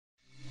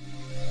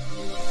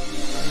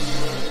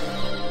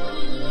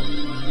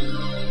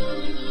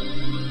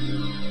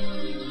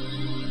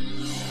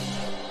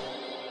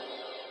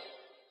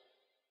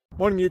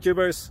Morning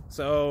YouTubers.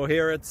 So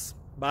here it's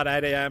about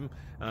 8 a.m.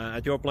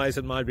 At your place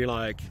it might be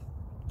like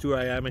 2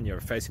 a.m. and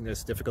you're facing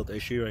this difficult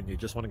issue and you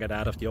just want to get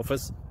out of the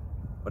office.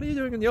 What are you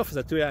doing in the office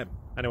at 2 a.m.?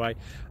 Anyway,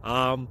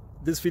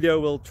 this video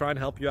will try and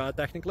help you out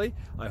technically.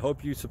 I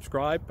hope you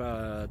subscribe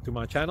to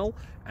my channel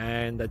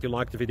and that you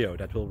like the video.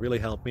 That will really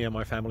help me and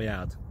my family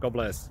out. God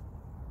bless.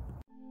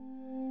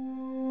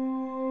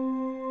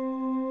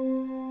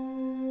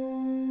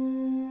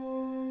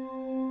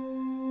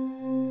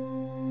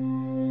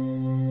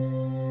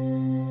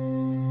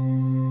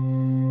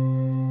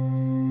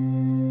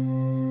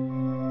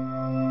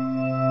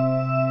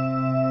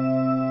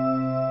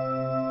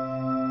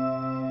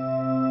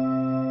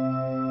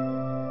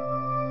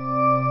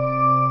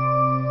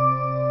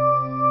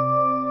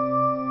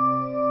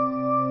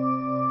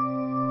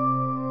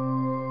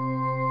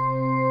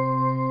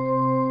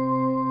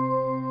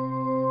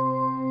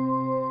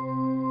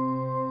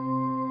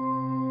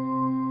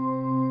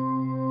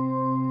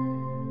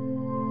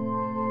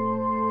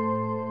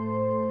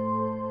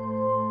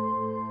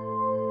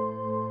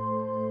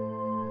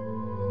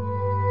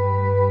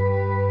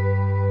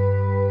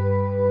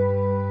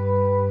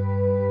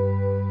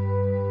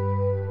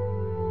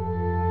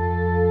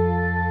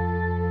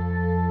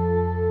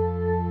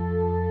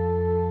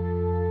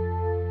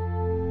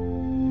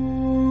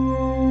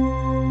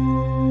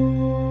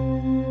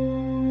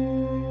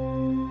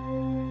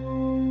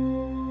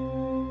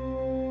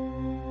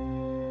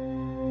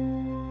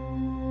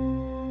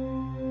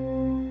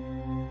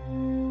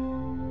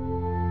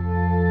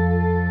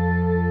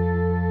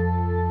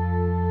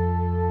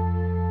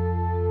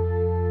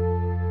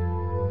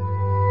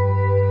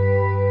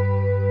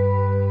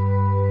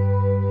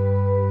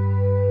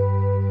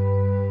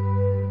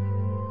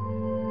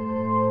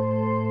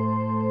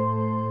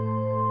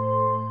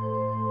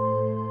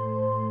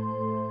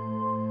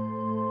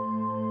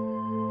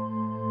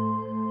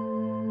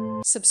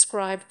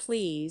 Subscribe,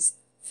 please.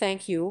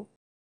 Thank you.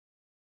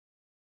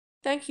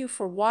 Thank you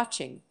for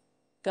watching.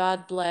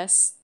 God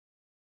bless.